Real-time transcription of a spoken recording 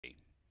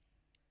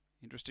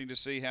Interesting to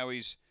see how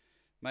he's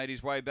made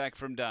his way back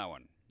from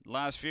Darwin.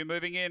 Last few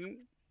moving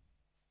in.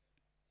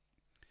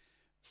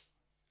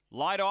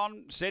 Light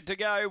on, set to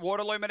go.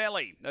 Waterloo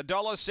Manelli,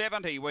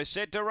 $1.70. We're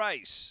set to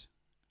race.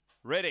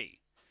 Ready.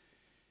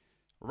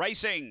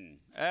 Racing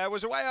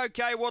was away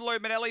okay. Waterloo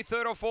Manelli,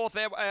 third or fourth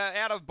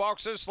out of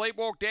boxes.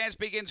 Sleepwalk Dance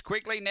begins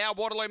quickly. Now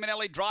Waterloo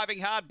Manelli driving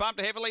hard, bumped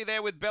heavily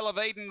there with Belle of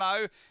Eden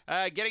though.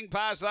 Getting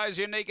past those,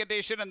 Unique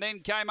Edition, and then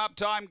came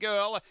Uptime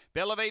Girl.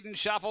 Belle of Eden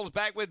shuffles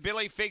back with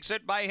Billy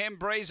Fixit, Mayhem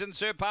Breeze and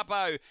Sir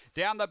Puppo.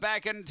 Down the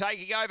back and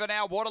taking over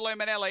now. Waterloo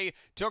Manelli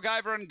took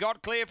over and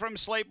got clear from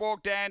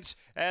Sleepwalk Dance.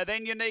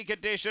 Then Unique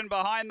Edition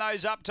behind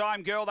those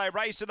Uptime Girl. They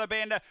race to the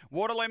bend.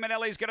 Waterloo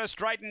Manelli's going to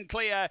straighten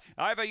clear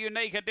over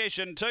Unique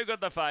Edition. Too good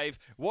the fave.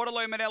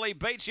 Waterloo Manelli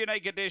beats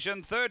Unique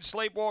Edition. Third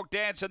Sleepwalk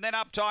Dance and then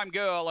Uptime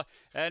Girl.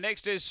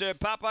 Next is Sir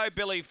Puppo,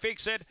 Billy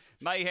Fixit,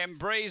 Mayhem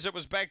Breeze. It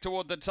was back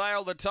toward the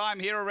tail. The time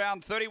here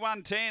around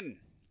 31.10.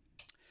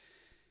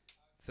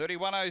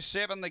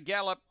 31.07 the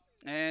gallop.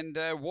 And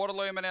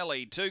Waterloo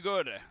Manelli, too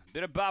good.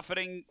 Bit of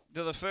buffeting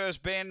to the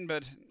first bend,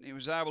 but he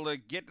was able to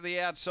get to the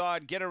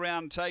outside, get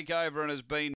around, take over, and has been